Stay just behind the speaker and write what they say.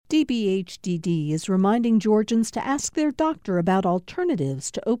ABHDD is reminding Georgians to ask their doctor about alternatives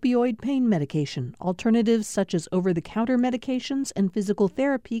to opioid pain medication. Alternatives such as over-the-counter medications and physical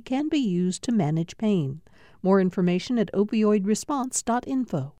therapy can be used to manage pain. More information at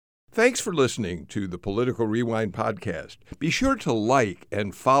opioidresponse.info. Thanks for listening to the Political Rewind podcast. Be sure to like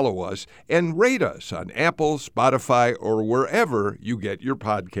and follow us and rate us on Apple, Spotify, or wherever you get your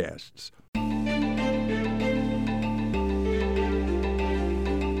podcasts.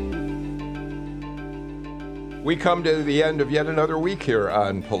 We come to the end of yet another week here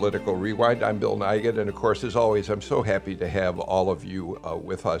on Political Rewind. I'm Bill Nigut, and of course, as always, I'm so happy to have all of you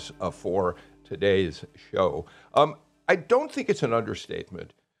with us for today's show. I don't think it's an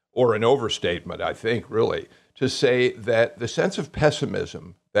understatement or an overstatement, I think, really, to say that the sense of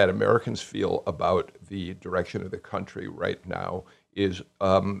pessimism that Americans feel about the direction of the country right now is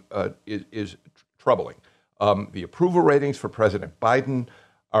troubling. The approval ratings for President Biden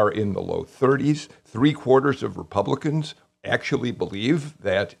are in the low 30s. 3/4 of Republicans actually believe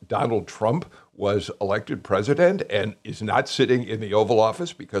that Donald Trump was elected president and is not sitting in the Oval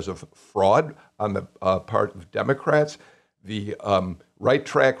Office because of fraud on the part of Democrats. The right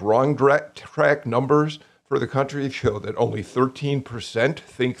track, wrong track numbers for the country show that only 13%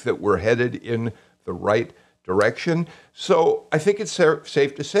 think that we're headed in the right direction. So I think it's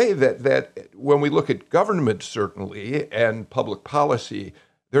safe to say that when we look at government, certainly, and public policy,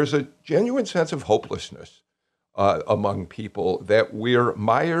 there's a genuine sense of hopelessness among people that we're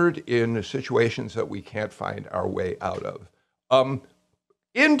mired in situations that we can't find our way out of.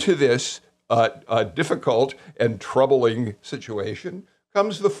 Into this difficult and troubling situation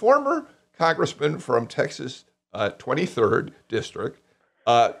comes the former congressman from Texas 23rd District,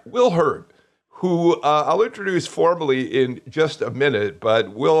 Will Hurd, who I'll introduce formally in just a minute,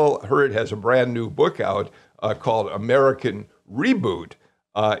 but Will Hurd has a brand new book out called American Reboot,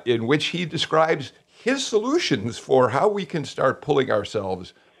 in which he describes his solutions for how we can start pulling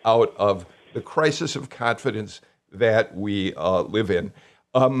ourselves out of the crisis of confidence that we live in.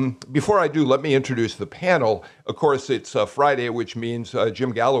 Before I do, let me introduce the panel. Of course, it's Friday, which means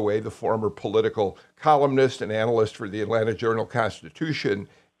Jim Galloway, the former political columnist and analyst for the Atlanta Journal-Constitution,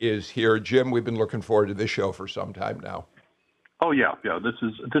 is here. Jim, we've been looking forward to this show for some time now. Oh yeah. This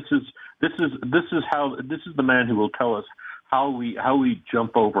is the man who will tell us how we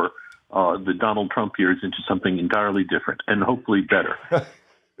jump over the Donald Trump years into something entirely different and hopefully better.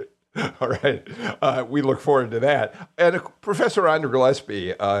 All right. We look forward to that. And Professor Andra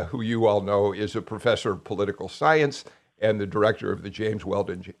Gillespie, who you all know, is a professor of political science and the director of the James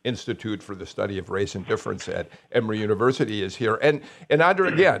Weldon Institute for the Study of Race and Difference at Emory University, is here. And Andra,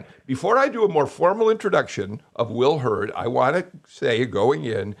 again, before I do a more formal introduction of Will Hurd, I want to say, going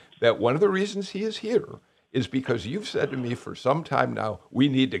in, that one of the reasons he is here is because you've said to me for some time now, we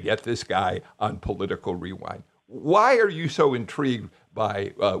need to get this guy on Political Rewind. Why are you so intrigued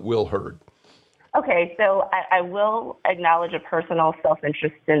by Will Hurd? Okay, so I will acknowledge a personal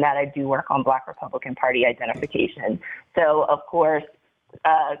self-interest in that I do work on Black Republican Party identification. So, of course,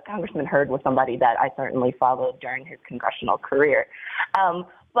 Congressman Hurd was somebody that I certainly followed during his congressional career.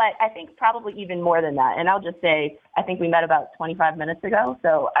 But I think probably even more than that, and I'll just say, I think we met about 25 minutes ago,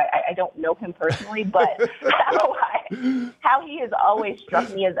 so I don't know him personally, but how he has always struck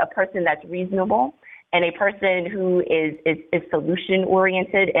me as a person that's reasonable and a person who is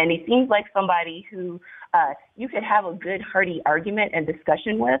solution-oriented, and he seems like somebody who you could have a good, hearty argument and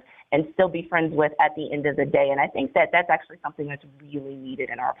discussion with and still be friends with at the end of the day. And I think that that's actually something that's really needed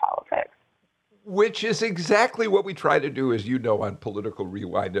in our politics. Which is exactly what we try to do, as you know, on Political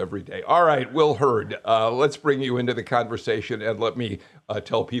Rewind every day. All right, Will Hurd, let's bring you into the conversation, and let me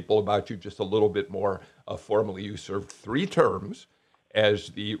tell people about you just a little bit more formally. You served 3 terms as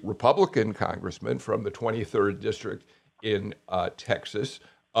the Republican congressman from the 23rd District in Texas.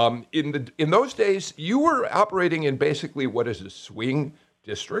 In those days, you were operating in basically what is a swing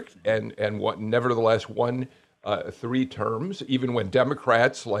district, and what nevertheless won 3 terms, even when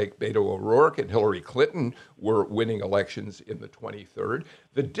Democrats like Beto O'Rourke and Hillary Clinton were winning elections in the 23rd.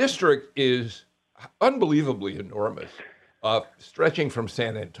 The district is unbelievably enormous, stretching from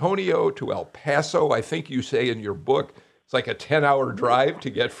San Antonio to El Paso. I think you say in your book, it's like a 10-hour drive to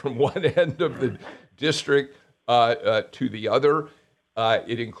get from one end of the district to the other.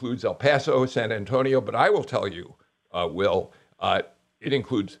 It includes El Paso, San Antonio, but I will tell you, Will, it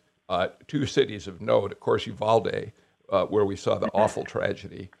includes 2 cities of note. Of course, Uvalde, where we saw the awful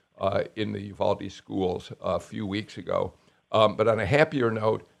tragedy in the Uvalde schools a few weeks ago. But on a happier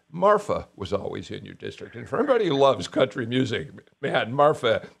note, Marfa was always in your district. And for everybody who loves country music, man,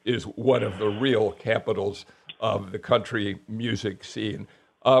 Marfa is one of the real capitals of the country music scene.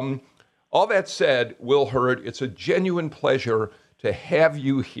 All that said, Will Hurd, it's a genuine pleasure to have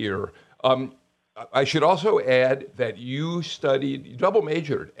you here. I should also add that you double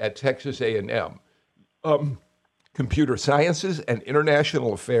majored at Texas A&M, computer sciences and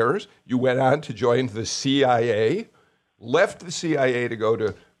international affairs. You went on to join the CIA, left the CIA to go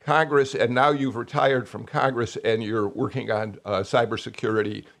to Congress, and now you've retired from Congress and you're working on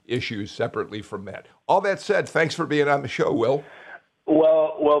cybersecurity issues separately from that. All that said, thanks for being on the show, Will.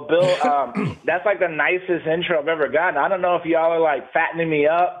 Well, Bill, that's like the nicest intro I've ever gotten. I don't know if y'all are like fattening me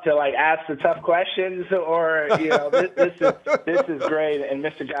up to like ask the tough questions, or this is great. And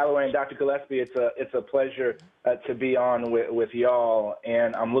Mr. Galloway and Dr. Gillespie, it's a pleasure to be on with y'all,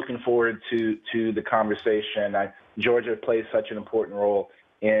 and I'm looking forward to the conversation. Georgia plays such an important role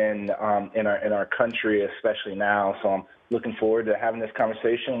in our country, especially now. So I'm looking forward to having this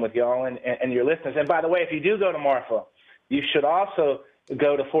conversation with y'all and your listeners. And by the way, if you do go to Marfa, you should also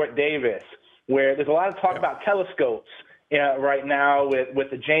go to Fort Davis, where there's a lot of talk about telescopes right now with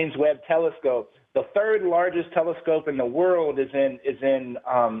the James Webb Telescope. The third largest telescope in the world is in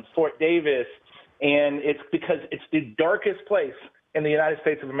Fort Davis, and it's because it's the darkest place in the United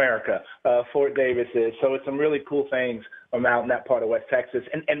States of America, Fort Davis is. So it's some really cool things out in that part of West Texas.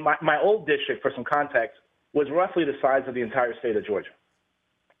 And my old district, for some context, was roughly the size of the entire state of Georgia.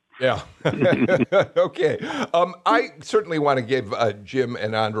 Yeah. Okay. I certainly want to give Jim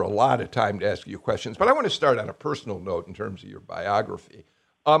and Andra a lot of time to ask you questions, but I want to start on a personal note in terms of your biography.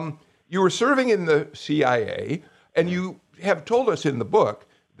 You were serving in the CIA, and you have told us in the book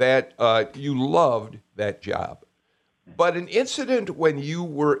that you loved that job. But an incident when you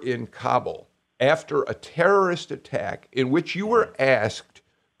were in Kabul after a terrorist attack in which you were asked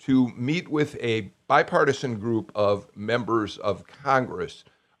to meet with a bipartisan group of members of Congress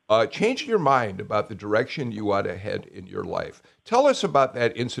changed your mind about the direction you ought to head in your life. Tell us about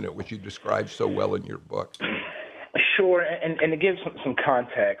that incident, which you described so well in your book. Sure, and to give some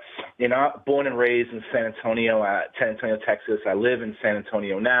context, born and raised in San Antonio, Texas. I live in San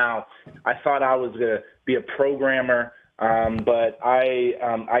Antonio now. I thought I was going to be a programmer, but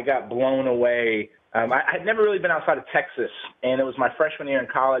I got blown away. I had never really been outside of Texas, and it was my freshman year in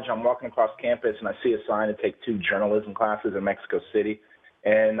college. I'm walking across campus, and I see a sign to take 2 journalism classes in Mexico City.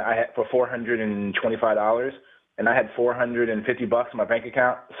 And I had for $425, and I had $450 in my bank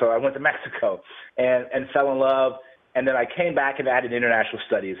account. So I went to Mexico and fell in love. And then I came back and added international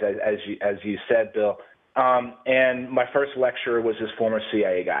studies, as you said, Bill. And my first lecturer was this former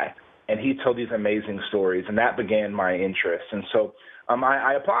CIA guy, and he told these amazing stories, and that began my interest. And so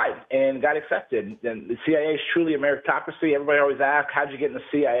I applied and got accepted. And the CIA is truly a meritocracy. Everybody always asks, how'd you get in the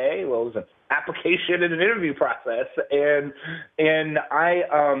CIA? Well, it was an application and an interview process. And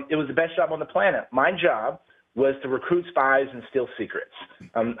it was the best job on the planet. My job was to recruit spies and steal secrets.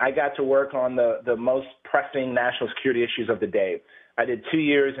 I got to work on the most pressing national security issues of the day. I did 2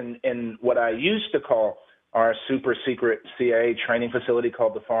 years in what I used to call our super secret CIA training facility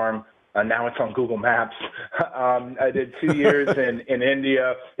called The Farm. Now it's on Google Maps. I did 2 years in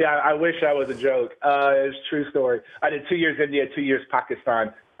India. Yeah, I wish I was a joke. It's a true story. I did 2 years India, 2 years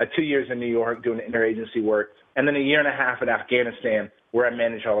Pakistan, 2 years in New York doing interagency work, and then a year and a half in Afghanistan where I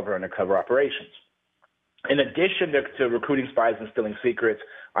managed all of our undercover operations. In addition to recruiting spies and stealing secrets,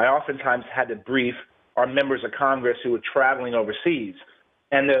 I oftentimes had to brief our members of Congress who were traveling overseas.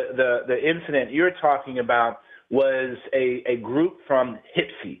 And the incident you're talking about was a group from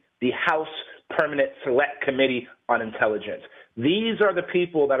HPSI, the House Permanent Select Committee on Intelligence. These are the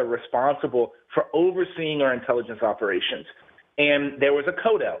people that are responsible for overseeing our intelligence operations. And there was a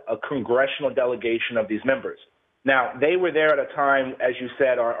CODEL, a congressional delegation of these members. Now, they were there at a time, as you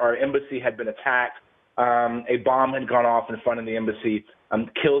said, our embassy had been attacked. A bomb had gone off in front of the embassy,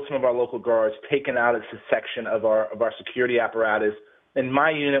 killed some of our local guards, taken out a section of our security apparatus, and my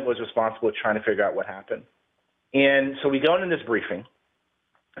unit was responsible for trying to figure out what happened. And so we go into this briefing,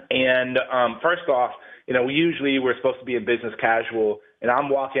 and first off, we're supposed to be in business casual, and I'm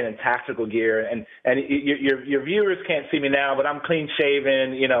walking in tactical gear, and your viewers can't see me now, but I'm clean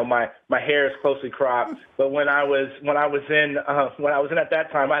shaven. My hair is closely cropped. But when I was in at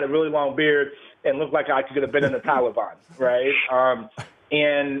that time, I had a really long beard and looked like I could have been in the Taliban, right?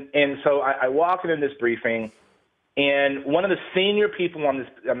 And so I walk in this briefing, and one of the senior people on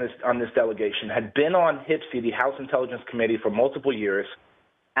this delegation had been on HPSI, the House Intelligence Committee, for multiple years.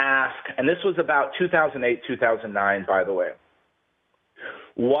 Asked, and this was about 2008, 2009, by the way,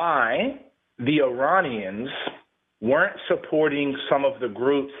 why the Iranians weren't supporting some of the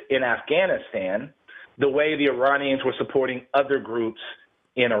groups in Afghanistan the way the Iranians were supporting other groups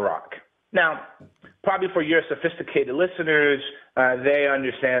in Iraq. Now, probably for your sophisticated listeners, they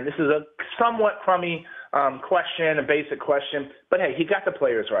understand. This is a somewhat crummy question, a basic question, but hey, he got the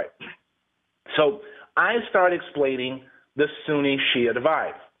players right. So I start explaining the Sunni-Shia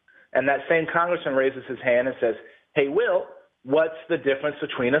divide. And that same congressman raises his hand and says, hey, Will, what's the difference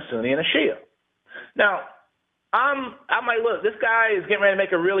between a Sunni and a Shia? Now, I'm like, look, this guy is getting ready to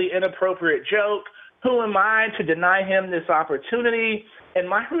make a really inappropriate joke. Who am I to deny him this opportunity? And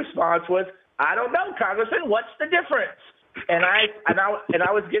my response was, I don't know, Congressman, what's the difference? And I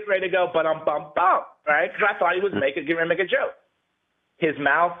was getting ready to go, but I'm bump, right? Because I thought he was getting ready to make a joke. His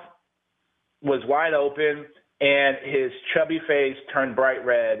mouth was wide open, and his chubby face turned bright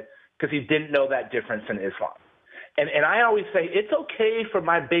red because he didn't know that difference in Islam. And I always say it's okay for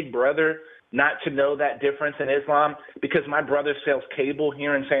my big brother not to know that difference in Islam because my brother sells cable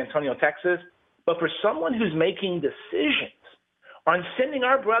here in San Antonio, Texas. But for someone who's making decisions on sending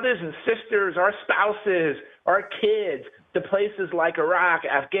our brothers and sisters, our spouses, our kids to places like Iraq,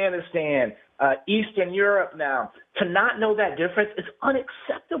 Afghanistan, Eastern Europe now, to not know that difference is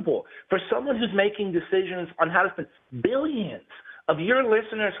unacceptable. For someone who's making decisions on how to spend billions of your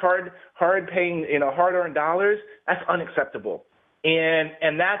listeners' hard-earned dollars, that's unacceptable.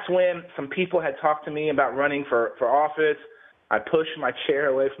 And that's when some people had talked to me about running for office. I pushed my chair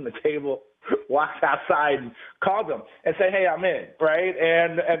away from the table, walked outside and called them and said, hey, I'm in, right?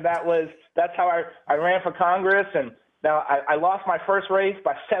 And that's how I ran for Congress. And now I lost my first race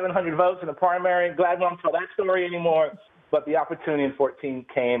by 700 votes in the primary. Glad we don't tell that story anymore. But the opportunity in 2014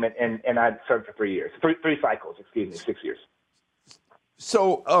 came, and I served for 3 years, three cycles, 6 years.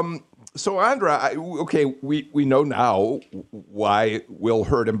 So, Andra, we know now why Will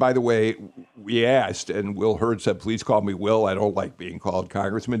Hurd, and by the way, we asked, and Will Hurd said, please call me Will. I don't like being called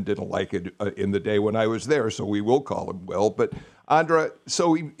Congressman. Didn't like it in the day when I was there, so we will call him Will. But, Andra,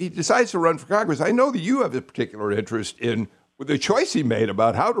 so he decides to run for Congress. I know that you have a particular interest in the choice he made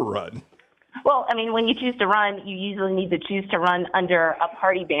about how to run. Well, I mean, when you choose to run, you usually need to choose to run under a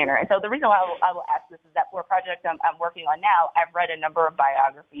party banner. And so the reason why I will ask this is that for a project I'm working on now, I've read a number of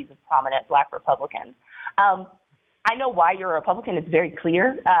biographies of prominent Black Republicans. I know why you're a Republican. It's very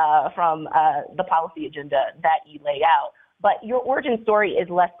clear from the policy agenda that you lay out. But your origin story is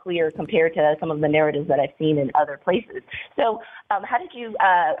less clear compared to some of the narratives that I've seen in other places. So how did you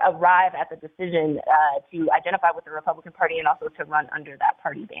arrive at the decision to identify with the Republican Party and also to run under that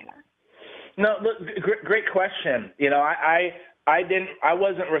party banner? No, look, great question. You know, I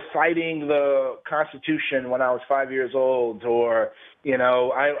wasn't reciting the Constitution when I was 5 years old, or you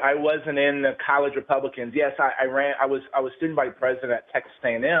know, I wasn't in the college Republicans. Yes, I was student body president at Texas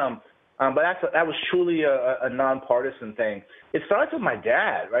A&M, but that was truly a nonpartisan thing. It starts with my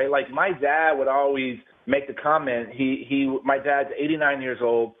dad, right? Like my dad would always make the comment. My dad's 89 years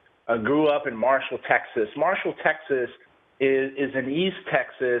old, grew up in Marshall, Texas. Marshall, Texas is in East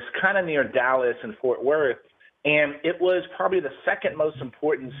Texas, kind of near Dallas and Fort Worth, and it was probably the second most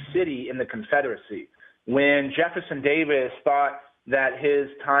important city in the Confederacy. When Jefferson Davis thought that his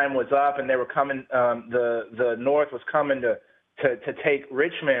time was up and they were coming, the North was coming to take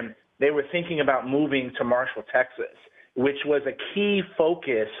Richmond, they were thinking about moving to Marshall, Texas, which was a key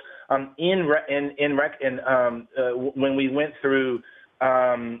focus when we went through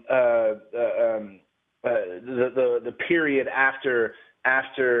the period after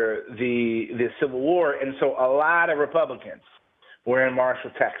the Civil War. And so a lot of Republicans were in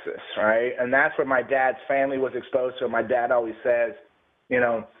Marshall, Texas, right? And that's where my dad's family was exposed to. My dad always says, you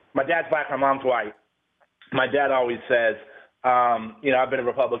know, my dad's Black, my mom's white. My dad always says, you know, I've been a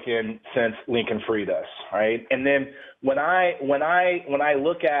Republican since Lincoln freed us, right? And then when I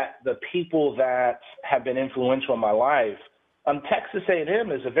look at the people that have been influential in my life, Texas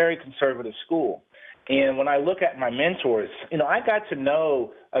A&M is a very conservative school. And when I look at my mentors, you know, I got to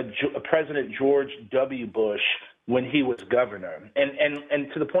know President George W. Bush when he was governor,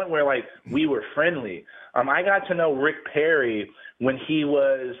 and to the point where, like, we were friendly. I got to know Rick Perry when he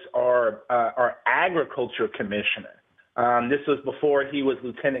was our agriculture commissioner. This was before he was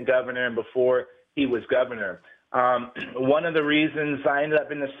lieutenant governor and before he was governor. One of the reasons I ended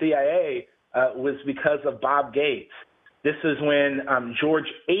up in the CIA was because of Bob Gates. This is when George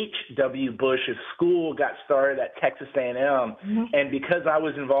H.W. Bush's school got started at Texas A&M, mm-hmm. And because I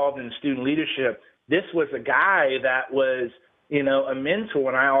was involved in student leadership, this was a guy that was, you know, a mentor,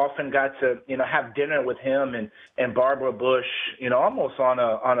 and I often got to, you know, have dinner with him and Barbara Bush, you know, almost on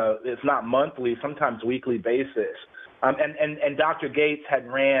a it's not monthly, sometimes weekly basis. And Dr. Gates had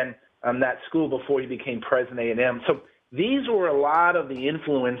ran that school before he became president of A&M. So these were a lot of the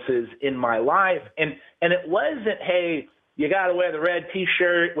influences in my life. And it wasn't, hey, you got to wear the red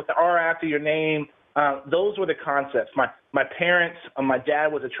T-shirt with the R after your name. Those were the concepts. My parents, my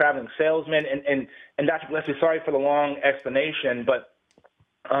dad was a traveling salesman, and Dr. Gillespie, sorry for the long explanation, but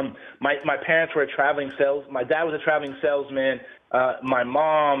my parents were my dad was a traveling salesman. My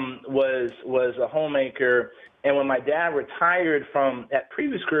mom was a homemaker, and when my dad retired from that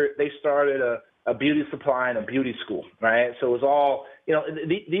previous career, they started a beauty supply and a beauty school, right? So it was all,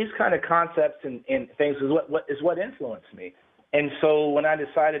 these kind of concepts and things is what influenced me. And so when I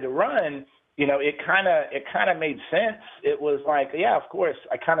decided to run, it kind of made sense. It was like, yeah, of course,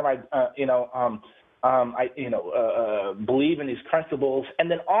 I kind of, believe in these principles, and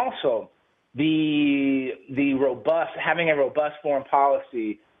then also having a robust foreign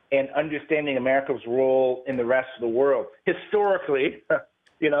policy and understanding America's role in the rest of the world. Historically,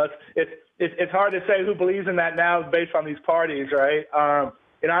 it's hard to say who believes in that now based on these parties, right?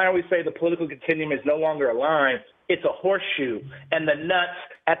 And I always say the political continuum is no longer a line. It's a horseshoe, and the nuts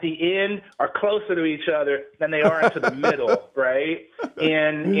at the end are closer to each other than they are into the middle, right?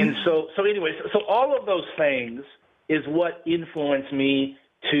 And so anyway, so all of those things is what influenced me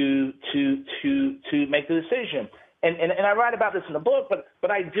to make the decision. And I write about this in the book,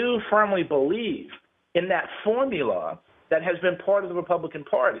 but I do firmly believe in that formula that has been part of the Republican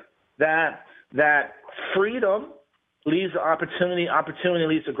Party, that freedom leads to opportunity, opportunity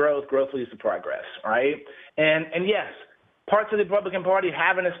leads to growth, growth leads to progress, right? And yes, parts of the Republican Party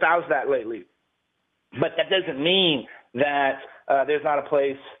haven't espoused that lately, but that doesn't mean that there's not a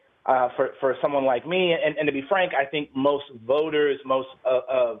place for someone like me. And to be frank, I think most voters, most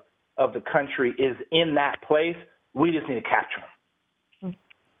of the country is in that place. We just need to capture them.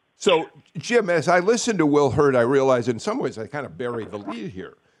 So, Jim, as I listen to Will Hurd, I realize in some ways I kind of bury the lead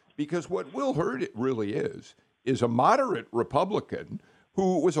here, because what Will Hurd really is a moderate Republican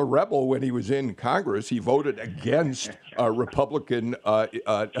who was a rebel when he was in Congress. He voted against Republican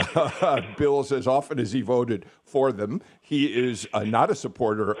bills as often as he voted for them. He is not a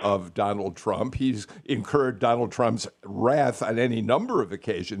supporter of Donald Trump. He's incurred Donald Trump's wrath on any number of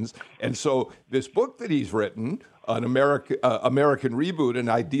occasions. And so this book that he's written, An American Reboot, An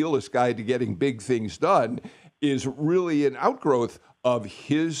Idealist Guide to Getting Big Things Done, is really an outgrowth of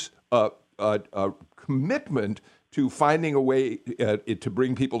his commitment to finding a way to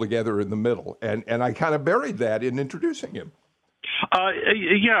bring people together in the middle. And I kind of buried that in introducing him.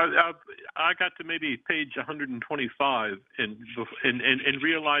 I got to maybe page 125 and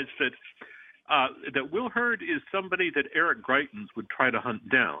realized that Will Hurd is somebody that Eric Greitens would try to hunt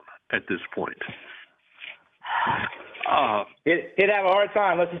down at this point. He'd have a hard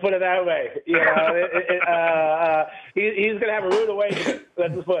time. Let's just put it that way. He's going to have a rude awakening.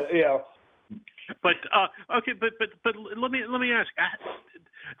 Let's just put it, But okay, but let me ask,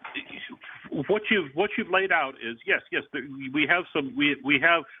 what you've laid out is yes, we have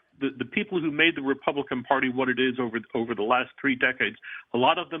the people who made the Republican Party what it is over the last 3 decades. A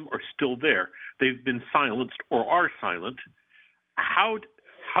lot of them are still there. They've been silenced or are silent. How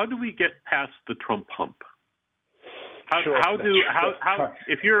do we get past the Trump hump?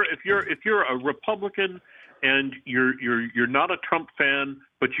 If you're a Republican and you're not a Trump fan,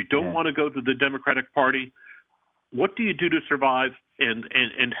 but you don't want to go to the Democratic Party, what do you do to survive, and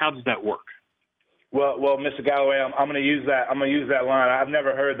how does that work? Well, Mr. Galloway, I'm going to use that. I'm going to use that line. I've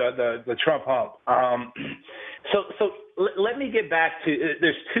never heard the Trump hump. So let me get back to.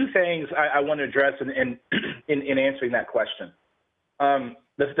 There's 2 things I want to address in answering that question.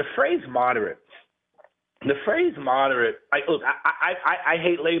 The phrase moderate. The phrase moderate, I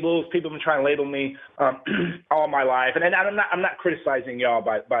hate labels. People have been trying to label me all my life, and I'm not criticizing y'all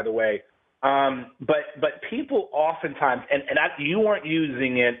by the way, but people oftentimes, and you weren't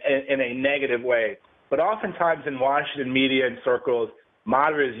using it in a negative way, but oftentimes in Washington media and circles,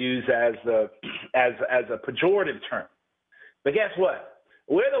 moderate is used as a pejorative term. But guess what?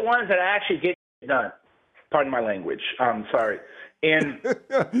 We're the ones that actually get done. Pardon my language. I'm sorry. And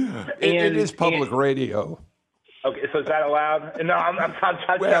it is public radio. Okay, so is that allowed? No, I'm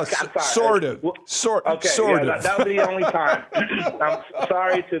well, sort of. Okay, sort of. That would be the only time. I'm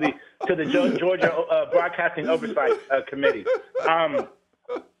sorry to the Georgia Broadcasting Oversight Committee.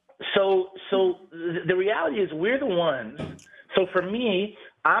 So the reality is we're the ones. So for me,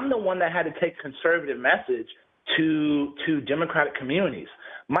 I'm the one that had to take a conservative message to Democratic communities.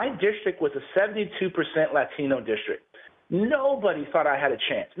 My district was a 72% Latino district. Nobody thought I had a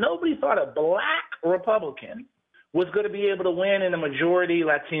chance. Nobody thought a black Republican was going to be able to win in a majority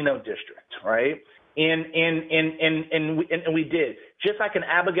Latino district, right? And we did. Just like an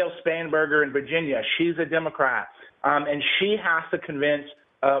Abigail Spanberger in Virginia, she's a Democrat, and she has to convince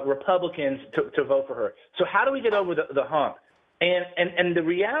Republicans to vote for her. So how do we get over the hump? And the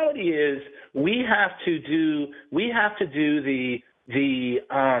reality is we have to do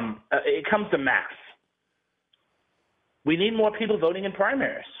it comes to math. We need more people voting in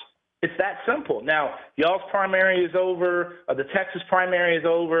primaries. It's that simple. Now, y'all's primary is over, the Texas primary is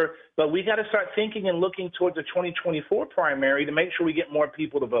over, but we got to start thinking and looking towards the 2024 primary to make sure we get more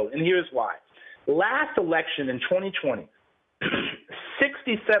people to vote. And here's why. Last election in 2020,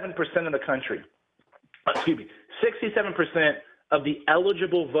 67% of the country, 67% of the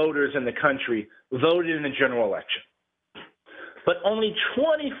eligible voters in the country voted in the general election. But only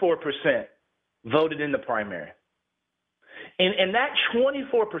 24% voted in the primary. And that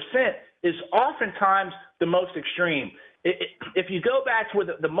 24% is oftentimes the most extreme. If you go back to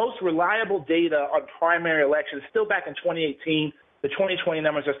the most reliable data on primary elections, still back in 2018, the 2020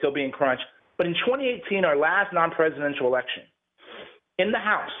 numbers are still being crunched. But in 2018, our last non-presidential election, in the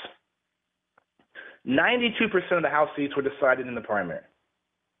House, 92% of the House seats were decided in the primary.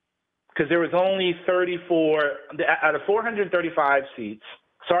 Because there was only 34, out of 435 seats,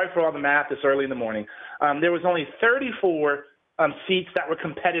 sorry for all the math this early in the morning, there was only 34 seats that were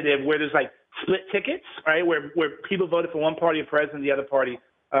competitive where there's like split tickets, right, where people voted for one party of president, the other party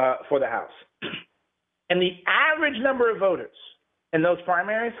for the House. And the average number of voters in those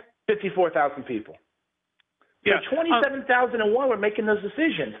primaries, 54,000 people. Yeah. So 27,001 were making those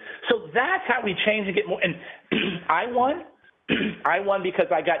decisions. So that's how we change and get more. And I won. I won because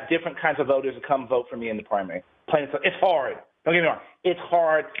I got different kinds of voters to come vote for me in the primary. It's hard. Don't get me wrong. It's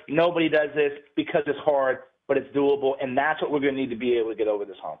hard. Nobody does this because it's hard, but it's doable, and that's what we're going to need to be able to get over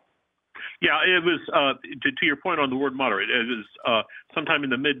this hump. Yeah, it was, to your point on the word moderate, it was sometime in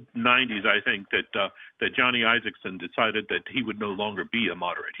the mid-'90s, I think, that Johnny Isaacson decided that he would no longer be a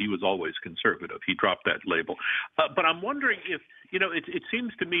moderate. He was always conservative. He dropped that label. But I'm wondering if, it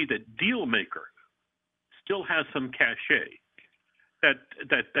seems to me that deal maker still has some cachet.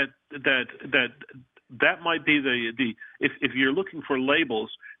 That might be the if you're looking for labels,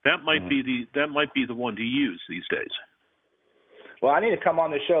 that might be the one to use these days. Well, I need to come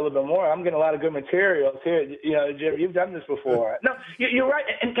on the show a little bit more. I'm getting a lot of good materials here. Jim, you've done this before. No, you're right.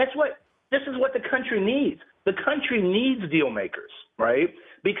 And guess what? This is what the country needs. The country needs deal makers, right?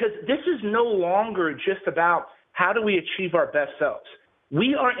 Because this is no longer just about how do we achieve our best selves.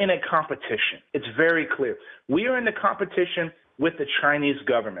 We are in a competition. It's very clear. We are in the competition with the Chinese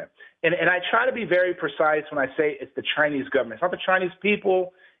government. And I try to be very precise when I say it's the Chinese government. It's not the Chinese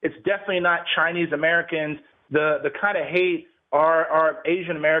people. It's definitely not Chinese Americans. The kind of hate our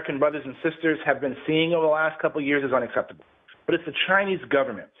Asian American brothers and sisters have been seeing over the last couple of years is unacceptable. But it's the Chinese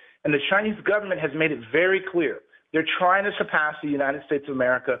government. And the Chinese government has made it very clear. They're trying to surpass the United States of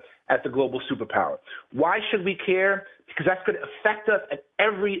America as the global superpower. Why should we care? Because that's going to affect us at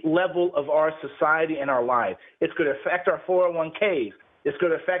every level of our society and our life. It's going to affect our 401ks. It's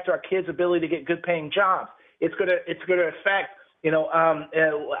going to affect our kids' ability to get good-paying jobs. It's going to affect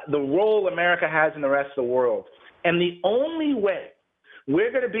the role America has in the rest of the world. And the only way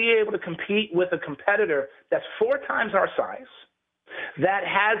we're going to be able to compete with a competitor that's 4 times our size, that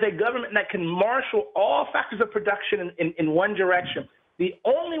has a government that can marshal all factors of production in one direction, the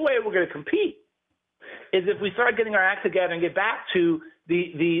only way we're going to compete is if we start getting our act together and get back to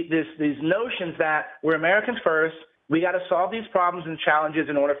these notions that we're Americans first. We got to solve these problems and challenges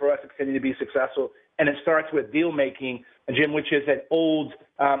in order for us to continue to be successful. And it starts with deal making, Jim, which is an old,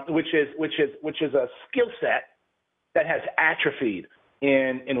 which is a skill set that has atrophied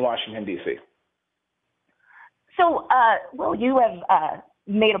in Washington, D.C. So, well, you have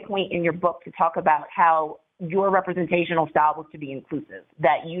made a point in your book to talk about how your representational style was to be inclusive,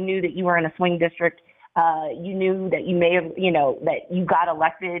 that you knew that you were in a swing district. You knew that you may have, that you got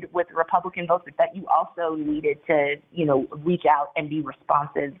elected with Republican votes, but that you also needed to, reach out and be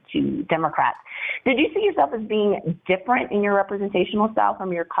responsive to Democrats. Did you see yourself as being different in your representational style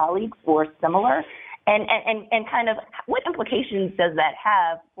from your colleagues or similar? And kind of what implications does that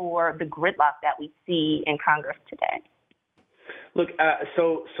have for the gridlock that we see in Congress today? Look,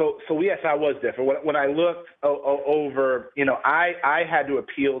 so yes, I was different. When I looked over, I had to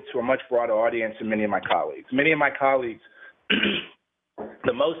appeal to a much broader audience than many of my colleagues. Many of my colleagues,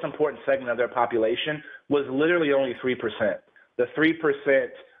 the most important segment of their population was literally only 3%. The 3%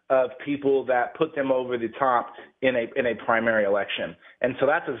 of people that put them over the top in a primary election. And so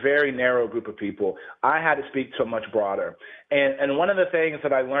that's a very narrow group of people. I had to speak to a much broader. And one of the things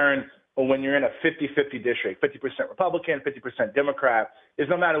that I learned when you're in a 50-50 district, 50% Republican, 50% Democrat, is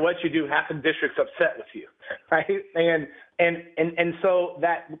no matter what you do, half the district's upset with you, right? And so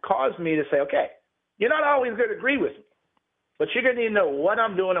that caused me to say, okay, you're not always going to agree with me, but you're going to need to know what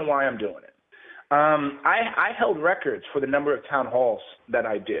I'm doing and why I'm doing it. I held records for the number of town halls that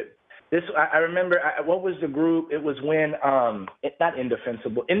I did. I remember, what was the group? It was when, not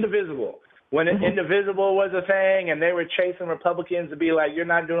Indivisible. When Indivisible was a thing and they were chasing Republicans to be like, you're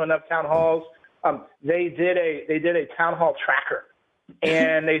not doing enough town halls. They did a town hall tracker.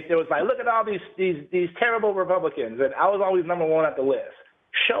 And it was like, look at all these terrible Republicans. And I was always number one at the list.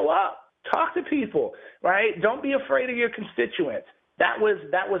 Show up, talk to people, right? Don't be afraid of your constituents. That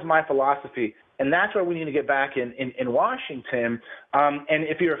was my philosophy. And that's where we need to get back in Washington. And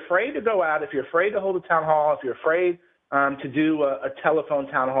if you're afraid to go out, if you're afraid to hold a town hall, if you're afraid to do a telephone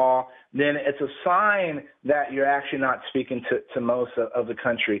town hall, then it's a sign that you're actually not speaking to most of the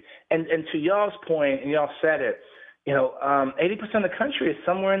country. And to y'all's point, and y'all said it, 80% of the country is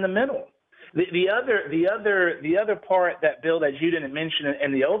somewhere in the middle. The other part, that bill that you didn't mention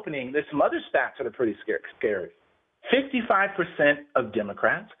in the opening, there's some other stats that are pretty scary. 55% of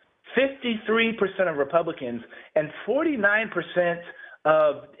Democrats, 53% of Republicans, and 49%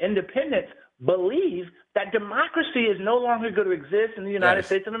 of independents believe that democracy is no longer going to exist in the United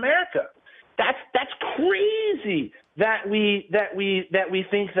States of America. That's crazy that we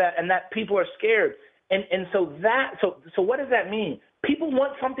think that, and that people are scared. And so what does that mean? People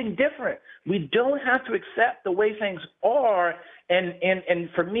want something different. We don't have to accept the way things are. And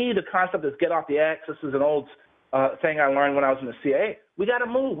for me, the concept is get off the X. This is an old thing I learned when I was in the CIA. We got to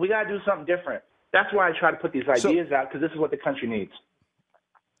move. We got to do something different. That's why I try to put these ideas out, because this is what the country needs.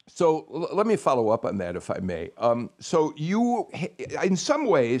 So let me follow up on that, if I may. So you, in some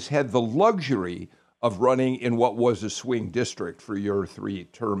ways, had the luxury of running in what was a swing district for your 3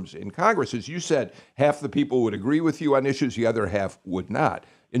 terms in Congress. As you said, half the people would agree with you on issues, the other half would not.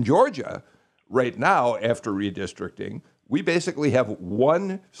 In Georgia, right now, after redistricting, we basically have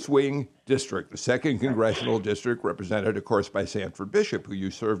one swing district, the 2nd Congressional District, represented, of course, by Sanford Bishop, who you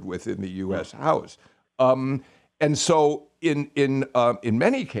served with in the U.S. House. And so in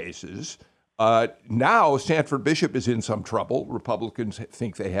many cases, now Sanford Bishop is in some trouble. Republicans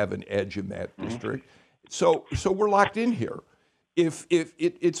think they have an edge in that district. So we're locked in here. If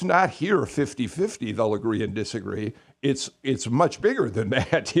it's not here 50-50, they'll agree and disagree. It's much bigger than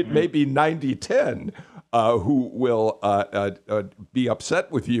that. It may be 90-10 who will be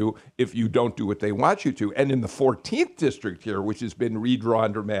upset with you if you don't do what they want you to. And in the 14th district here, which has been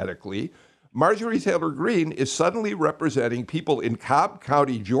redrawn dramatically, Marjorie Taylor Greene is suddenly representing people in Cobb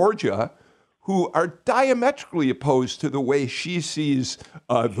County, Georgia, who are diametrically opposed to the way she sees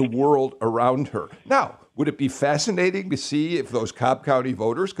the world around her. Now, would it be fascinating to see if those Cobb County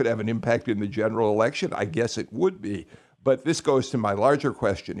voters could have an impact in the general election? I guess it would be. But this goes to my larger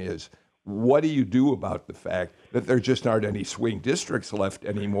question is, what do you do about the fact that there just aren't any swing districts left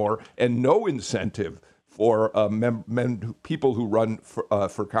anymore and no incentive for people who run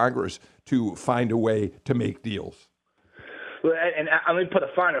for Congress to find a way to make deals? Well, and let me put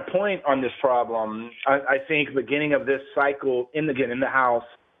a finer point on this problem. I think beginning of this cycle in the House,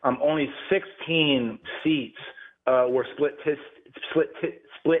 only 16 seats were split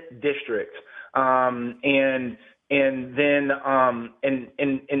districts, and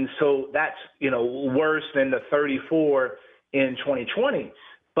so that's worse than the 34 in 2020.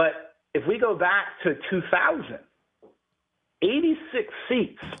 But if we go back to 2000, 86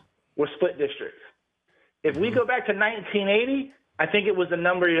 seats were split districts. If we go back to 1980, I think it was the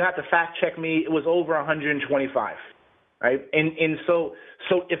number, you have to fact check me, it was over 125, right? And so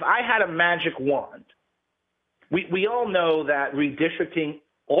if I had a magic wand, we all know that redistricting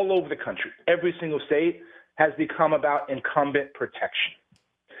all over the country, every single state, has become about incumbent protection.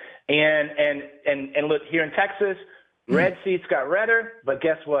 And look, here in Texas, red seats got redder, but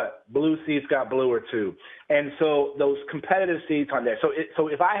guess what? Blue seats got bluer too. And so those competitive seats on there. So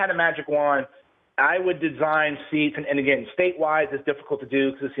if I had a magic wand, I would design seats, and again, statewide it's difficult to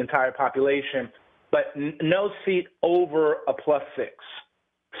do because it's the entire population, but no seat over a +6.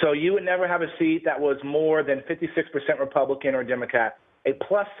 So you would never have a seat that was more than 56% Republican or Democrat. A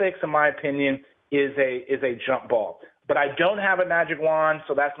 +6, in my opinion, is a jump ball. But I don't have a magic wand,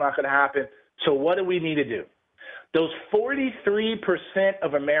 so that's not going to happen. So what do we need to do? Those 43%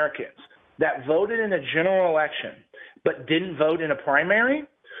 of Americans that voted in a general election but didn't vote in a primary,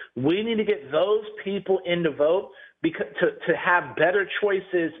 we need to get those people in to vote because to have better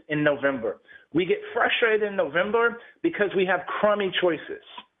choices in November. We get frustrated in November because we have crummy choices.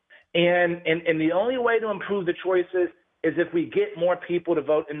 And the only way to improve the choices is if we get more people to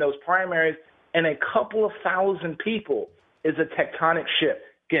vote in those primaries, and a couple of thousand people is a tectonic shift.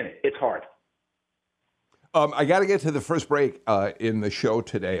 Again, it's hard. I got to get to the first break in the show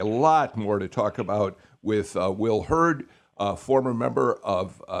today. A lot more to talk about with Will Hurd, former member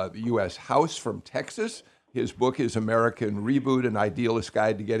of the U.S. House from Texas. His book is American Reboot, An Idealist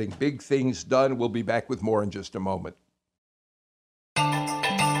Guide to Getting Big Things Done. We'll be back with more in just a moment.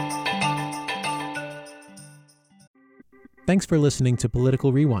 Thanks for listening to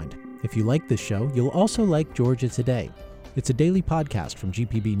Political Rewind. If you like this show, you'll also like Georgia Today. It's a daily podcast from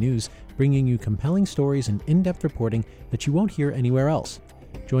GPB News, bringing you compelling stories and in-depth reporting that you won't hear anywhere else.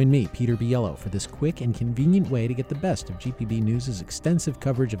 Join me, Peter Biello, for this quick and convenient way to get the best of GPB News' extensive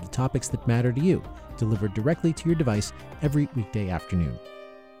coverage of the topics that matter to you, delivered directly to your device every weekday afternoon.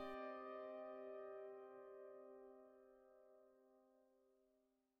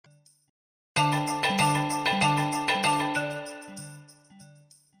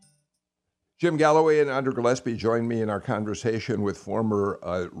 Jim Galloway and Andrew Gillespie joined me in our conversation with former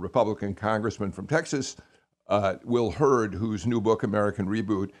Republican congressman from Texas, Will Hurd, whose new book, American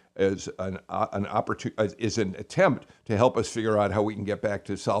Reboot, is an attempt to help us figure out how we can get back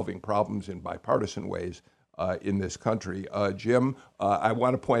to solving problems in bipartisan ways in this country. Jim, I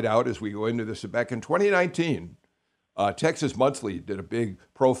want to point out as we go into this, back in 2019, Texas Monthly did a big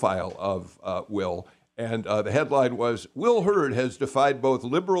profile of Will. And the headline was, Will Hurd has defied both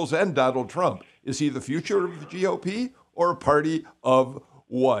liberals and Donald Trump. Is he the future of the GOP or a party of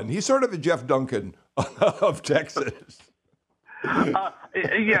one? He's sort of the Jeff Duncan of Texas.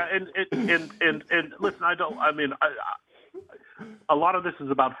 Yeah, and listen, a lot of this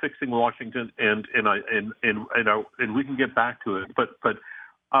is about fixing Washington, and we can get back to it, but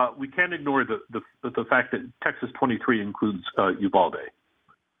we can't ignore the fact that Texas 23 includes Uvalde.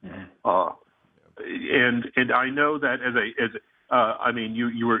 Mm-hmm. And I know that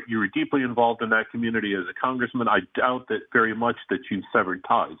you were deeply involved in that community as a congressman. I doubt that very much that you severed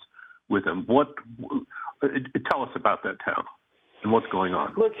ties with him. Tell us about that town and what's going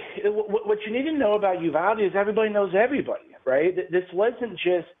on. Look, what you need to know about Uvalde is everybody knows everybody, right? This wasn't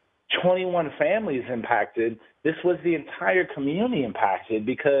just 21 families impacted. This was the entire community impacted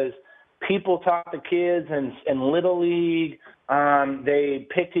because people taught the kids in Little League. They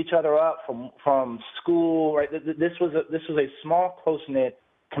picked each other up from school. Right? This was a small, close-knit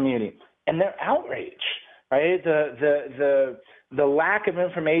community, and they're outraged. Right? The lack of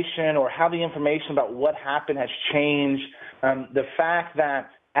information or how the information about what happened has changed. The fact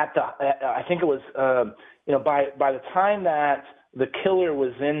that I think it was by the time that the killer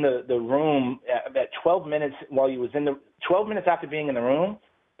was in the room at 12 minutes 12 minutes after being in the room,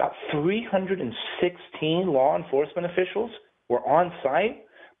 about 316 law enforcement officials were on site.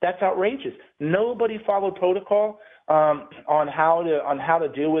 That's outrageous. Nobody followed protocol on how to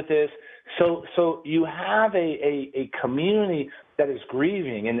deal with this. So you have a community that is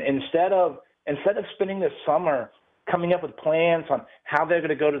grieving, and instead of spending this summer coming up with plans on how they're going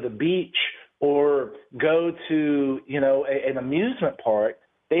to go to the beach or go to an amusement park,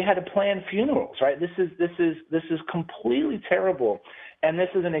 they had to plan funerals. Right? This is completely terrible. And this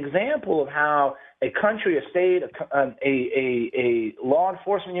is an example of how a country, a state, a law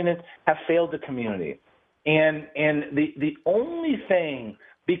enforcement unit have failed the community. And the only thing,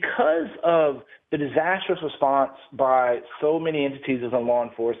 because of the disastrous response by so many entities as in law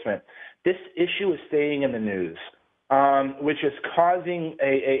enforcement, this issue is staying in the news, which is causing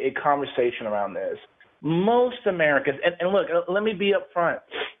a conversation around this. Most Americans, and look, let me be upfront.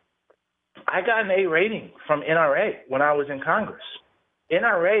 I got an A rating from NRA when I was in Congress.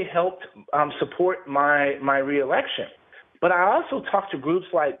 NRA helped support my reelection. But I also talked to groups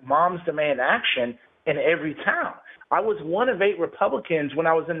like Moms Demand Action in every town. I was one of 8 Republicans when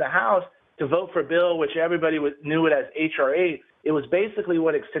I was in the House to vote for a bill which everybody knew it as H.R. 8. It was basically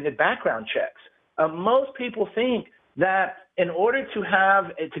what extended background checks. Most people think that in order to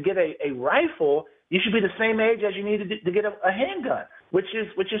get a rifle, you should be the same age as you need to get a handgun, which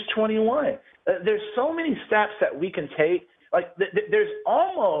is 21. There's so many steps that we can take. Like there's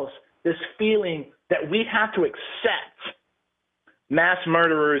almost this feeling that we have to accept mass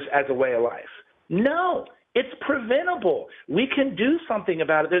murderers as a way of life. No, it's preventable. We can do something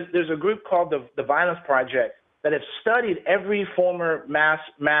about it. There's a group called the Violence Project that have studied every former mass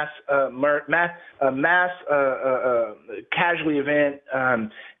casualty event,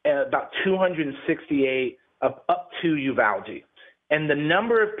 about 268 up to Uvalde, and the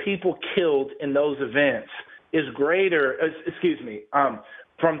number of people killed in those events is greater.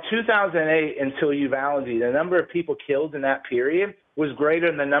 From 2008 until Uvalde, the number of people killed in that period was greater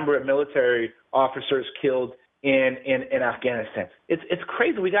than the number of military officers killed in Afghanistan. It's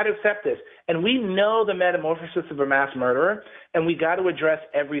crazy. We got to accept this. And we know the metamorphosis of a mass murderer, and we got to address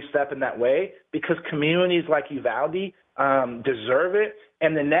every step in that way because communities like Uvalde deserve it,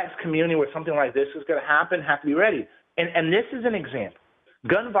 and the next community where something like this is going to happen have to be ready. And this is an example.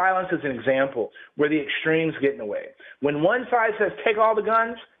 Gun violence is an example where the extremes get in the way. When one side says take all the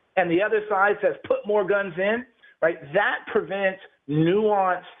guns and the other side says put more guns in, right, that prevents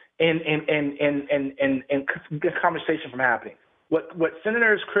nuance and conversation from happening. What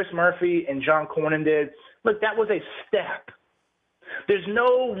Senators Chris Murphy and John Cornyn did, look, that was a step. There's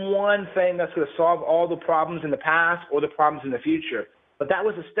no one thing that's going to solve all the problems in the past or the problems in the future, but that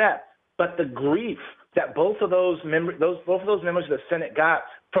was a step. But the grief that both of those members of the Senate got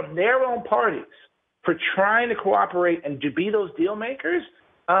from their own parties for trying to cooperate and to be those deal makers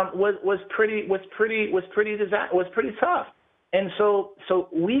was pretty tough. And so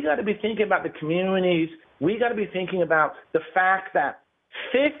we got to be thinking about the communities. We got to be thinking about the fact that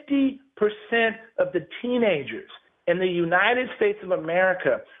 50% of the teenagers in the United States of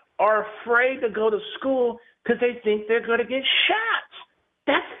America are afraid to go to school because they think they're going to get shot.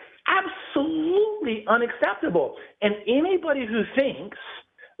 That's absolutely unacceptable. And anybody who thinks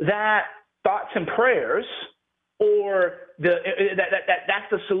that thoughts and prayers or that's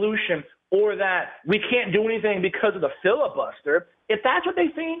the solution, or that we can't do anything because of the filibuster, if that's what they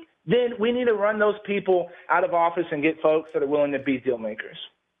think, then we need to run those people out of office and get folks that are willing to be deal makers.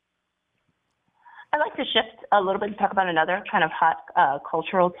 I'd like to shift a little bit and talk about another kind of hot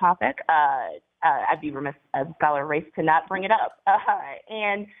cultural topic. I'd be remiss as a scholar of race to not bring it up.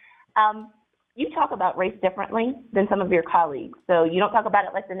 You talk about race differently than some of your colleagues. So you don't talk about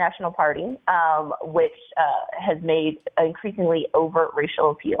it like the National Party, which has made increasingly overt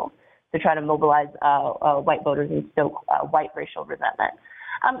racial appeal to try to mobilize white voters and stoke white racial resentment.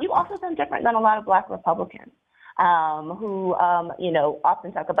 You also sound different than a lot of Black Republicans who,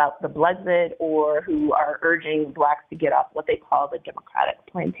 often talk about the Bloodshed or who are urging Blacks to get off what they call the Democratic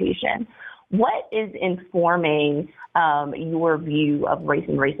plantation. What is informing your view of race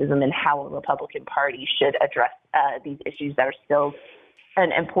and racism and how a Republican Party should address these issues that are still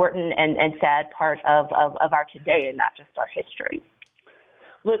an important and sad part of our today and not just our history?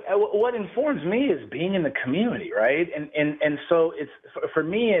 Look, what informs me is being in the community, right? And so it's for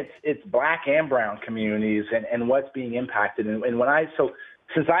me, it's Black and brown communities and what's being impacted. And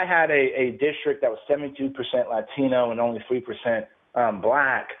since I had a district that was 72% Latino and only 3%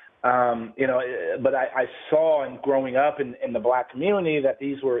 Black, but I saw in growing up in the Black community that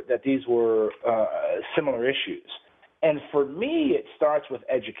these were similar issues. And for me, it starts with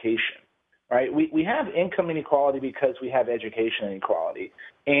education. Right, we have income inequality because we have education inequality,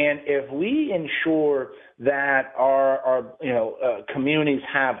 and if we ensure that our communities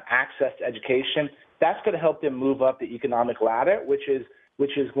have access to education, that's going to help them move up the economic ladder, which is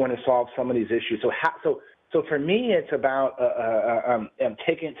going to solve some of these issues. So for me, it's about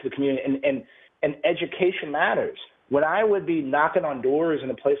taking it to the community, and education matters. When I would be knocking on doors in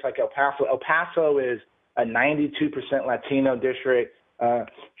a place like El Paso is a 92% Latino district.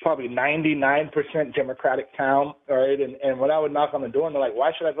 Probably 99% Democratic town, all right? And when I would knock on the door, and they're like,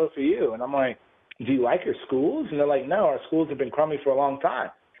 why should I vote for you? And I'm like, do you like your schools? And they're like, no, our schools have been crummy for a long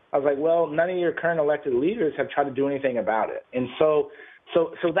time. I was like, well, none of your current elected leaders have tried to do anything about it. And so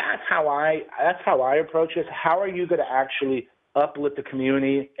that's how I approach this. How are you going to actually uplift the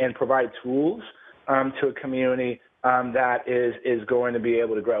community and provide tools to a community that is going to be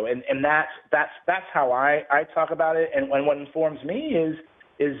able to grow, and that's how I talk about it. And what informs me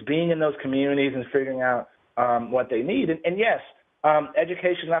is being in those communities and figuring out what they need. And yes,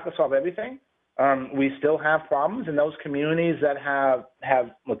 education is not going to solve everything. We still have problems in those communities that have.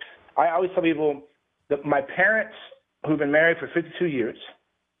 Look, I always tell people that my parents, who've been married for 52 years,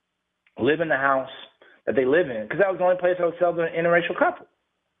 live in the house that they live in because that was the only place I would sell to an interracial couple.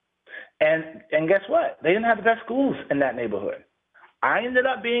 And guess what? They didn't have the best schools in that neighborhood. I ended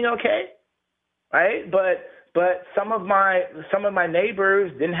up being okay, right? But some of my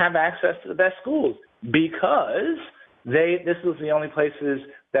neighbors didn't have access to the best schools because this was the only places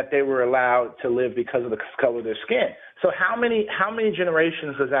that they were allowed to live because of the color of their skin. So how many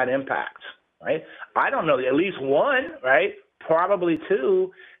generations does that impact, right? I don't know, at least one, right? Probably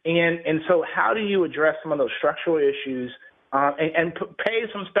two. And so how do you address some of those structural issues and pay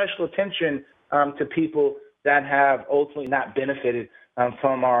some special attention to people that have ultimately not benefited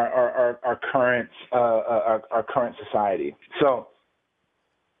from our current society. So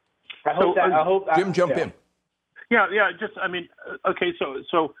I hope Jim, jump in. Yeah. Just, I mean, okay. So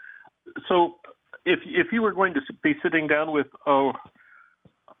if you were going to be sitting down with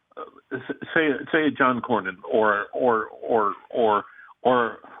say John Cornyn or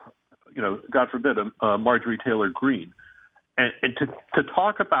God forbid, Marjorie Taylor Greene. And to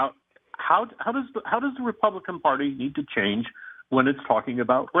talk about how does the Republican Party need to change when it's talking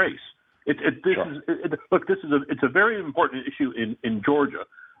about race? It's a very important issue in Georgia,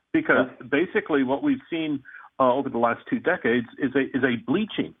 because basically what we've seen over the last 2 decades is a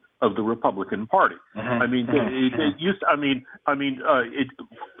bleaching of the Republican Party. I mean, the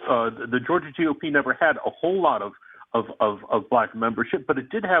Georgia GOP never had a whole lot of black membership, but it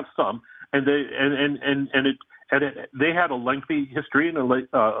did have some, and they had a lengthy history and a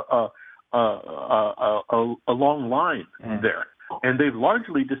long line there, and they've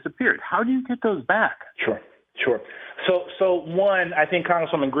largely disappeared. How do you get those back? Sure. So one, I think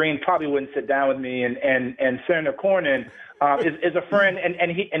Congresswoman Green probably wouldn't sit down with me, and Senator Cornyn is a friend,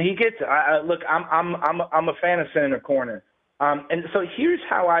 and he gets it. Look, I'm a fan of Senator Cornyn, and so here's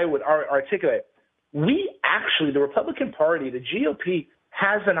how I would articulate. We actually, the Republican Party, the GOP,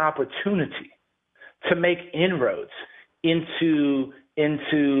 has an opportunity to make inroads into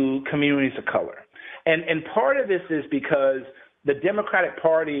communities of color, and part of this is because the Democratic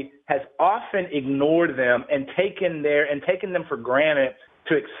Party has often ignored them and taken them for granted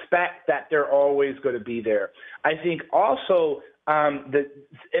to expect that they're always going to be there. I think also the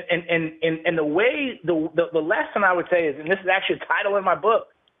lesson I would say is, and this is actually a title in my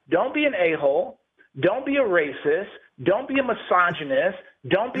book, don't be an a-hole, don't be a racist, don't be a misogynist,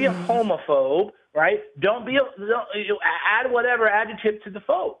 don't be a homophobe, right? Don't add whatever adjective to the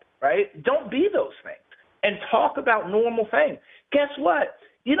phobe, right? Don't be those things. And talk about normal things. Guess what?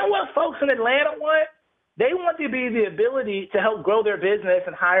 You know what folks in Atlanta want? They want to be the ability to help grow their business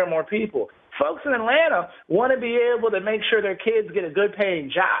and hire more people. Folks in Atlanta want to be able to make sure their kids get a good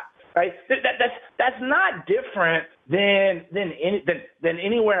paying job, right? That's not different than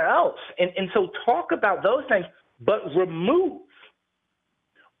anywhere else. And so talk about those things, but remove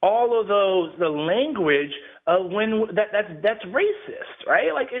all of the language of that's racist,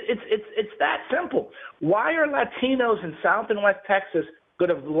 right? Like it's that simple. Why are Latinos in South and West Texas going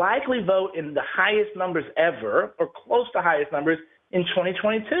to likely vote in the highest numbers ever, or close to highest numbers, in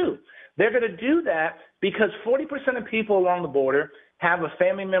 2022? They're going to do that because 40% of people along the border have a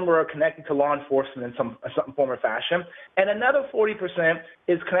family member or connected to law enforcement in some form or fashion, and another 40%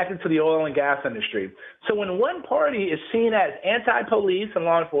 is connected to the oil and gas industry. So when one party is seen as anti-police and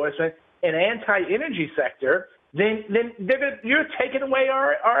law enforcement and anti-energy sector, then you're taking away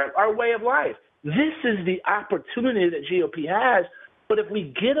our way of life. This is the opportunity that GOP has. But if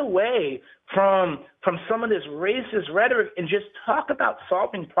we get away from some of this racist rhetoric and just talk about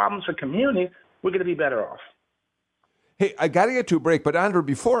solving problems for communities, we're going to be better off. Hey, I got to get to a break, but Andrew,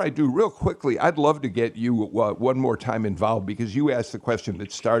 before I do, real quickly, I'd love to get you one more time involved, because you asked the question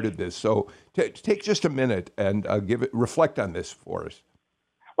that started this. So take just a minute and reflect on this for us.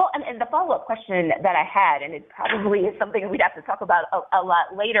 Well, and the follow-up question that I had, and it probably is something we'd have to talk about a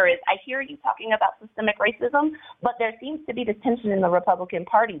lot later, is I hear you talking about systemic racism, but there seems to be this tension in the Republican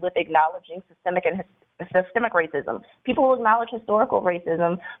Party with acknowledging systemic racism. People will acknowledge historical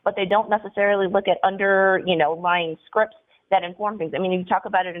racism, but they don't necessarily look at underlying scripts that inform things. I mean, you talk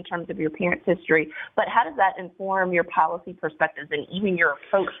about it in terms of your parents' history, but how does that inform your policy perspectives and even your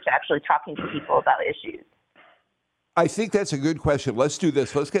approach to actually talking to people about issues? I think that's a good question. Let's do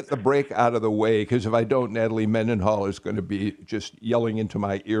this. Let's get the break out of the way, because if I don't, Natalie Mendenhall is going to be just yelling into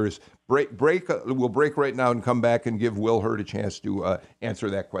my ears. We'll break right now and come back and give Will Hurd a chance to answer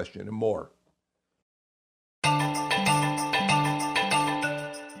that question and more.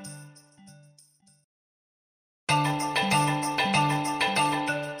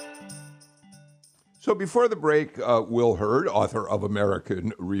 So before the break, Will Hurd, author of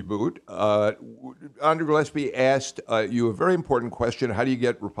American Reboot, Andrew Gillespie asked you a very important question. How do you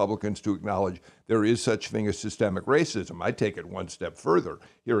get Republicans to acknowledge there is such thing as systemic racism? I take it one step further.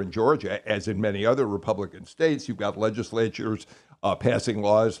 Here in Georgia, as in many other Republican states, you've got legislatures passing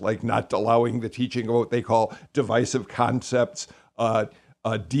laws like not allowing the teaching of what they call divisive concepts,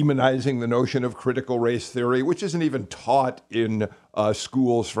 demonizing the notion of critical race theory, which isn't even taught in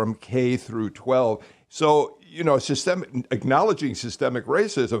schools from K through 12. So, acknowledging systemic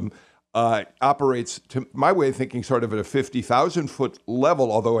racism operates, to my way of thinking, sort of at a 50,000-foot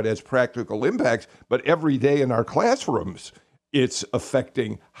level, although it has practical impacts. But every day in our classrooms, it's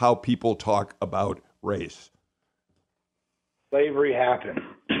affecting how people talk about race. Slavery happened.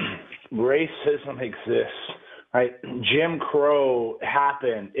 Racism exists. Right? Jim Crow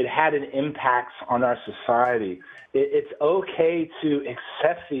happened. It had an impact on our society. It's okay to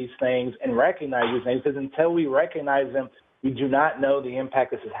accept these things and recognize these things, because until we recognize them, we do not know the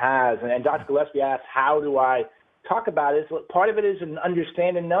impact this has. And Dr. Gillespie asked, how do I talk about it? So part of it is to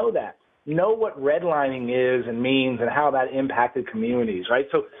understand and know that. Know what redlining is and means and how that impacted communities, right?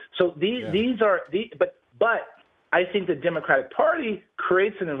 So these are – but I think the Democratic Party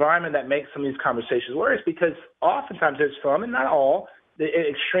creates an environment that makes some of these conversations worse because oftentimes there's some, and not all, the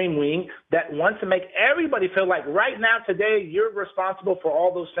extreme wing that wants to make everybody feel like right now, today, you're responsible for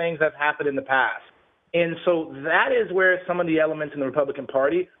all those things that have happened in the past. And so that is where some of the elements in the Republican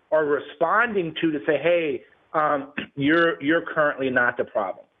Party are responding to say, hey, you're currently not the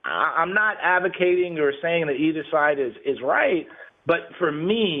problem. I'm not advocating or saying that either side is right, but for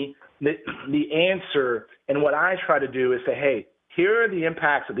me, the answer and what I try to do is say, hey, here are the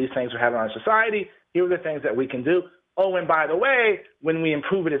impacts that these things are having on society. Here are the things that we can do. Oh, and by the way, when we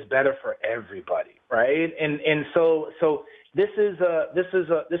improve it, it's better for everybody, right? And so this is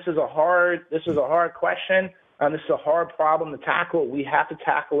a hard question. This is a hard problem to tackle. We have to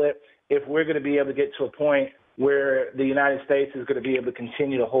tackle it if we're going to be able to get to a point where the United States is going to be able to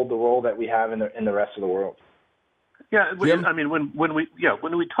continue to hold the role that we have in the rest of the world. Yeah, I mean, when we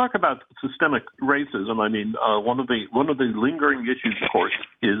talk about systemic racism, I mean, one of the lingering issues, of course,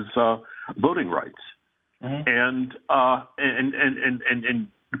 is voting rights, and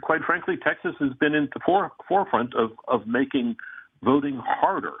quite frankly, Texas has been in the forefront of making voting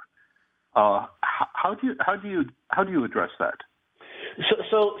harder. How do you address that?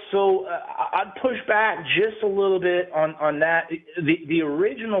 So I'd push back just a little bit on that. The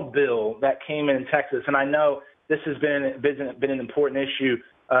original bill that came in Texas, and I know this has been an important issue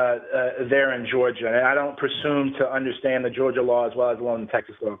there in Georgia, and I don't presume to understand the Georgia law as well as the law in the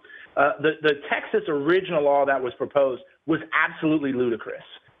Texas law. The Texas original law that was proposed was absolutely ludicrous.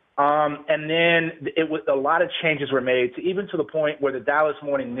 And then a lot of changes were made, even to the point where the Dallas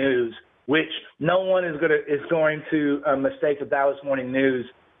Morning News, which no one is going to mistake the Dallas Morning News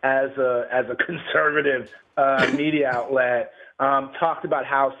as a conservative media outlet, talked about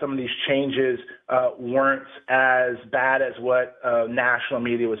how some of these changes weren't as bad as what national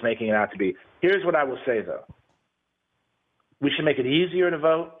media was making it out to be. Here's what I will say, though. We should make it easier to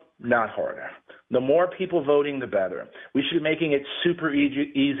vote, not harder. The more people voting, the better. We should be making it super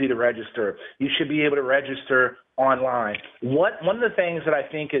easy to register. You should be able to register online. One of the things that I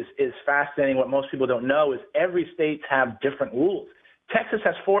think is fascinating, what most people don't know, is every state have different rules. Texas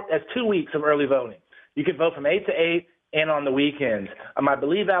has 2 weeks of early voting. You can vote from 8 to 8 and on the weekends. I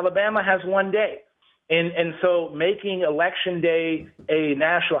believe Alabama has 1 day. And so making Election Day a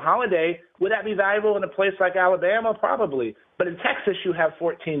national holiday, would that be valuable in a place like Alabama? Probably. But in Texas, you have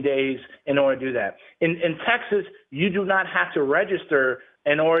 14 days in order to do that. In Texas, you do not have to register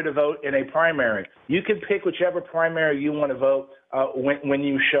in order to vote in a primary. You can pick whichever primary you want to vote when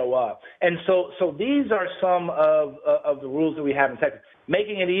you show up. And so these are some of the rules that we have in Texas.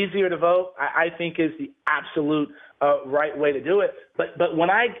 Making it easier to vote, I think, is the absolute right way to do it. But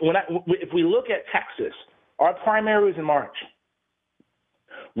if we look at Texas, our primary was in March.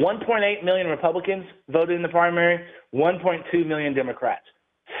 1.8 million Republicans voted in the primary, 1.2 million Democrats.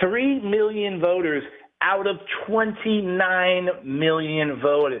 3 million voters out of 29 million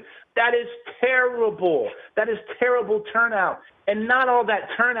voted. That is terrible. That is terrible turnout. And not all that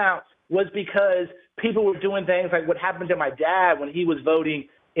turnout was because people were doing things like what happened to my dad when he was voting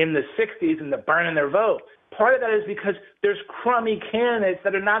in the 60s and burning their vote. Part of that is because there's crummy candidates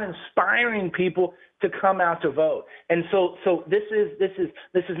that are not inspiring people to come out to vote. And so this is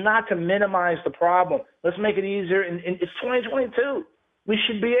not to minimize the problem. Let's make it easier. And it's 2022. We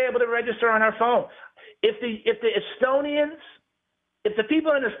should be able to register on our phone. If the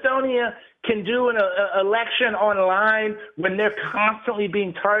people in Estonia can do an election online when they're constantly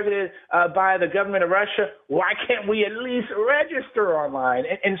being targeted by the government of Russia, why can't we at least register online?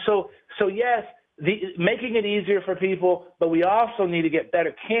 And so yes, making it easier for people, but we also need to get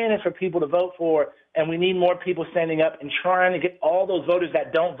better candidates for people to vote for, and we need more people standing up and trying to get all those voters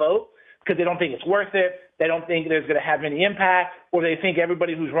that don't vote because they don't think it's worth it, they don't think there's going to have any impact, or they think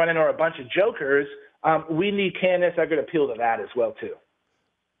everybody who's running are a bunch of jokers. We need candidates that are going to appeal to that as well, too.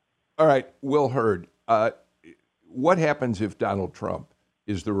 All right, Will Hurd, what happens if Donald Trump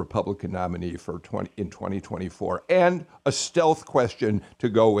is the Republican nominee in 2024? And a stealth question to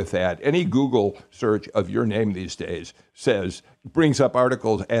go with that. Any Google search of your name these days brings up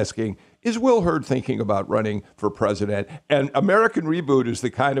articles asking, is Will Hurd thinking about running for president? And American Reboot is the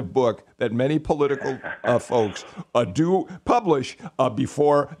kind of book that many political folks do publish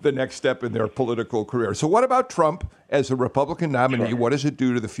before the next step in their political career. So what about Trump as a Republican nominee? Sure. What does it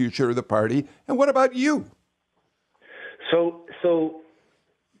do to the future of the party? And what about you? So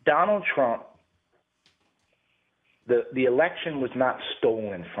Donald Trump, the election was not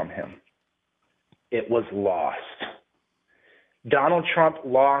stolen from him. It was lost. Donald Trump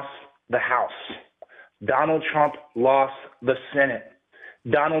lost the House. Donald Trump lost the Senate.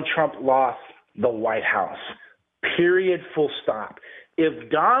 Donald Trump lost the White House. period, full stop. If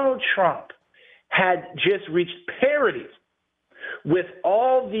Donald Trump had just reached parity with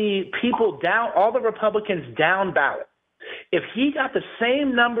all the people down, all the Republicans down ballot, if he got the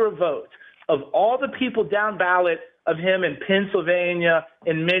same number of votes of all the people down ballot of him in Pennsylvania,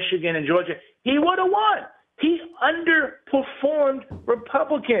 in Michigan, and Georgia, he would have won. He underperformed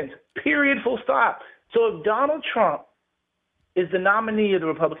Republicans, period, full stop. So if Donald Trump is the nominee of the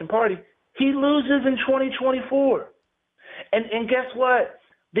Republican Party, he loses in 2024. And guess what?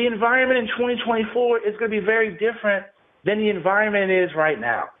 The environment in 2024 is going to be very different than the environment is right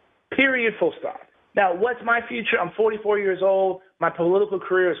now, period, full stop. Now, what's my future? I'm 44 years old. My political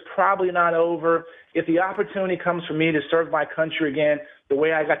career is probably not over. If the opportunity comes for me to serve my country again, the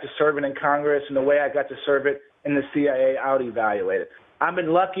way I got to serve it in Congress and the way I got to serve it in the CIA, I'll evaluate it. I've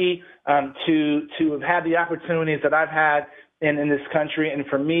been lucky to have had the opportunities that I've had in this country. And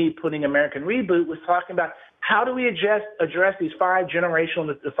for me, putting American Reboot was talking about how do we address these 5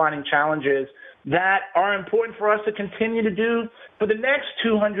 generational defining challenges that are important for us to continue to do for the next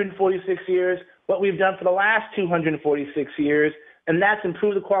 246 years, what we've done for the last 246 years, and that's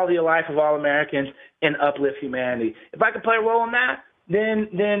improve the quality of life of all Americans and uplift humanity. If I could play a role in that,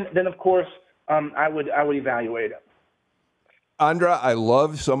 then of course I would evaluate it. Andra, I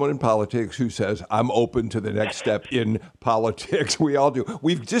love someone in politics who says, I'm open to the next step in politics. We all do.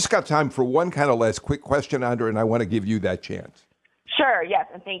 We've just got time for one kind of last quick question, Andra, and I want to give you that chance. Sure, yes,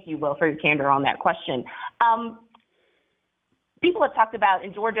 and thank you, Will, for your candor on that question. People have talked about,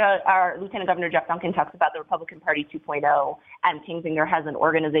 in Georgia, our Lieutenant Governor Jeff Duncan talks about the Republican Party 2.0, and Kingsinger has an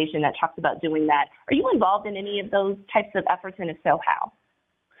organization that talks about doing that. Are you involved in any of those types of efforts, and if so, how?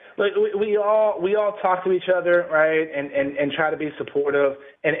 Look, we all talk to each other, right, and try to be supportive.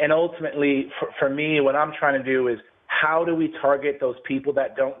 And ultimately, for me, what I'm trying to do is how do we target those people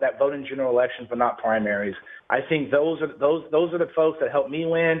that vote in general elections but not primaries? I think those are the folks that help me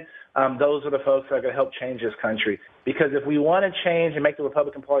win. Those are the folks that are going to help change this country. Because if we want to change and make the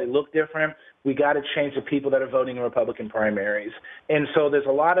Republican Party look different, we got to change the people that are voting in Republican primaries. And so there's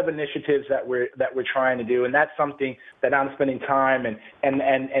a lot of initiatives that we're trying to do, and that's something that I'm spending time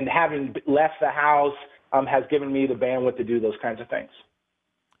and having left the House has given me the bandwidth to do those kinds of things.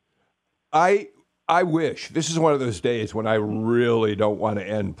 I wish this is one of those days when I really don't want to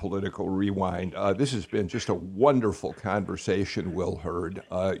end Political Rewind. This has been just a wonderful conversation, Will Hurd.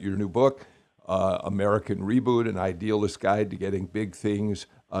 Your new book, American Reboot, An Idealist Guide to Getting Big Things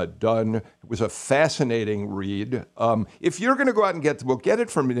Done. It was a fascinating read. If you're going to go out and get the book, get it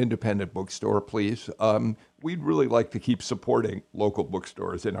from an independent bookstore, please. We'd really like to keep supporting local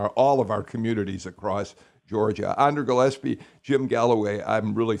bookstores in all of our communities across Georgia. Andra Gillespie, Jim Galloway,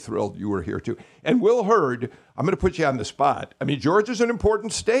 I'm really thrilled you were here too. And Will Hurd, I'm going to put you on the spot. I mean, Georgia's an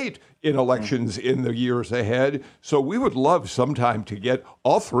important state in elections in the years ahead, so we would love sometime to get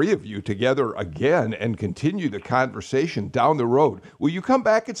all three of you together again and continue the conversation down the road. Will you come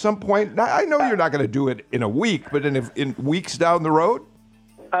back at some point? Now, I know you're not going to do it in a week, but in weeks down the road?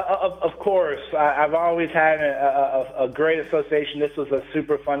 Of course. I've always had a great association. This was a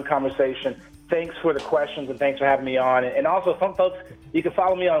super fun conversation. Thanks for the questions and thanks for having me on. And also, some folks, you can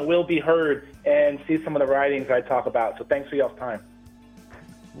follow me on Will Be Hurd and see some of the writings I talk about. So thanks for y'all's time.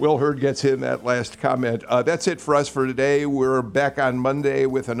 Will Hurd gets in that last comment. That's it for us for today. We're back on Monday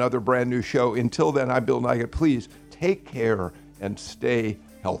with another brand new show. Until then, I'm Bill Nigut. Please take care and stay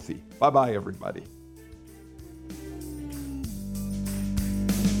healthy. Bye-bye, everybody.